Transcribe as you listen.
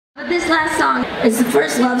But this last song is the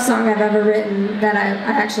first love song I've ever written that I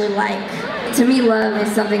actually like. To me, love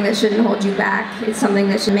is something that shouldn't hold you back. It's something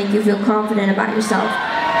that should make you feel confident about yourself.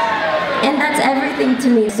 And that's everything to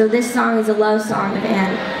me. So this song is a love song,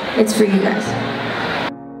 and it's for you guys.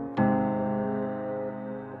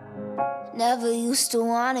 Never used to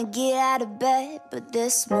want to get out of bed, but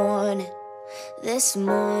this morning,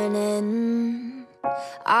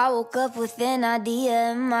 I woke up with an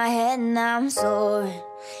idea in my head and I'm soaring,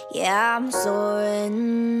 yeah, I'm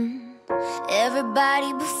soaring.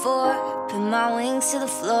 Everybody before put my wings to the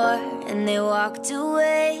floor and they walked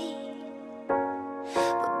away.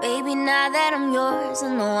 But baby, now that I'm yours,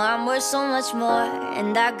 I know I'm worth so much more.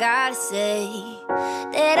 And I gotta say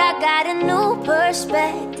that I got a new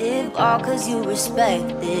perspective, all cause you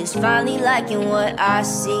respect this. Finally liking what I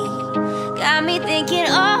see. Got me thinking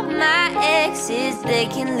all my exes, they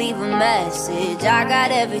can leave a message. I got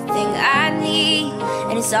everything I need,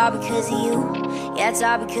 and it's all because of you. Yeah, it's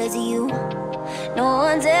all because of you. No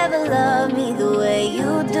one's ever loved me the way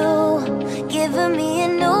you do, giving me a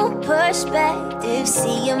new perspective,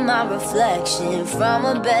 seeing my reflection from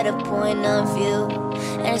a better point of view.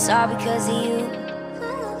 And it's all because of you.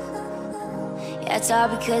 Yeah, it's all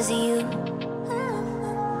because of you.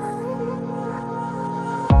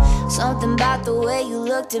 Something about the way you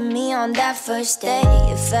looked at me on that first day,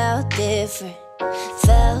 it felt different,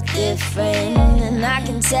 and I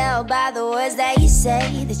can tell by the words that you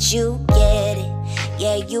say that you get it,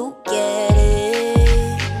 yeah, you get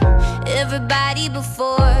it. Everybody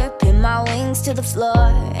before pinned my wings to the floor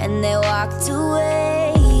and they walked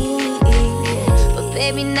away. But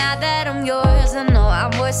baby, now that I'm yours, I know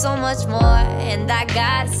I'm worth so much more. And I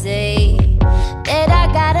gotta say that I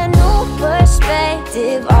got a new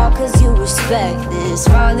perspective, all cause you respect this.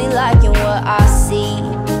 Finally liking what I see.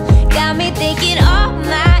 Got me thinking all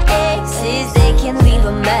my exes, they can leave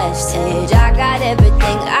a message. I got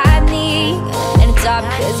everything I need, and it's all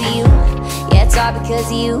because of you. Yeah, it's all because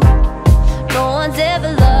of you. No one's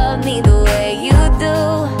ever loved me the way you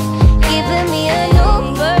do, giving me a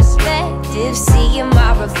new perspective, seeing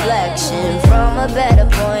my reflection from a better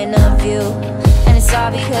point of view. And it's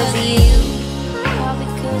all because of you.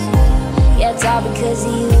 Yeah, it's all because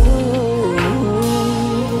of you.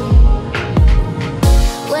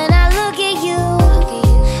 When I look at you,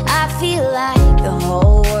 I feel like the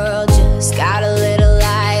whole world just got a little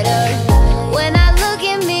lighter. When I look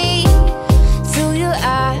at me through your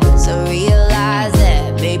eyes, I realize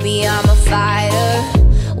that maybe I'm a fighter.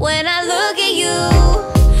 When I look at you,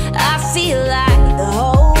 I feel like the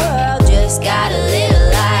whole world just got a little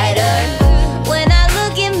lighter. When I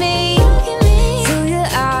look at me through your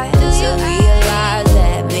eyes, I realize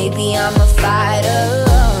that maybe I'm a fighter,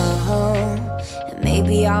 and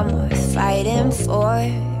maybe I'm worth fighting for.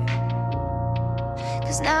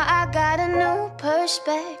 Cause now I got a new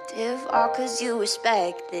perspective, all cause you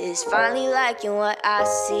respect this. Finally liking what I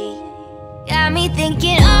see. Got me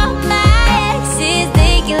thinking all my exes,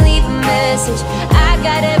 they can leave a message. I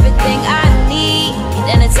got everything I need,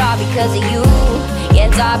 and it's all because of you. Yeah,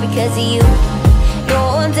 it's all because of you.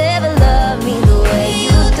 No one's ever loved me the way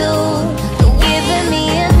you do, giving me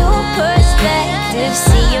a new perspective,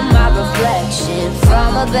 seeing my reflection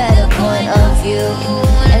from a better point of view.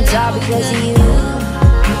 And it's all because of you.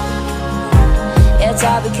 Yeah, it's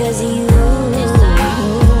all because of you.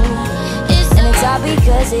 And it's all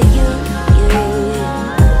because of you.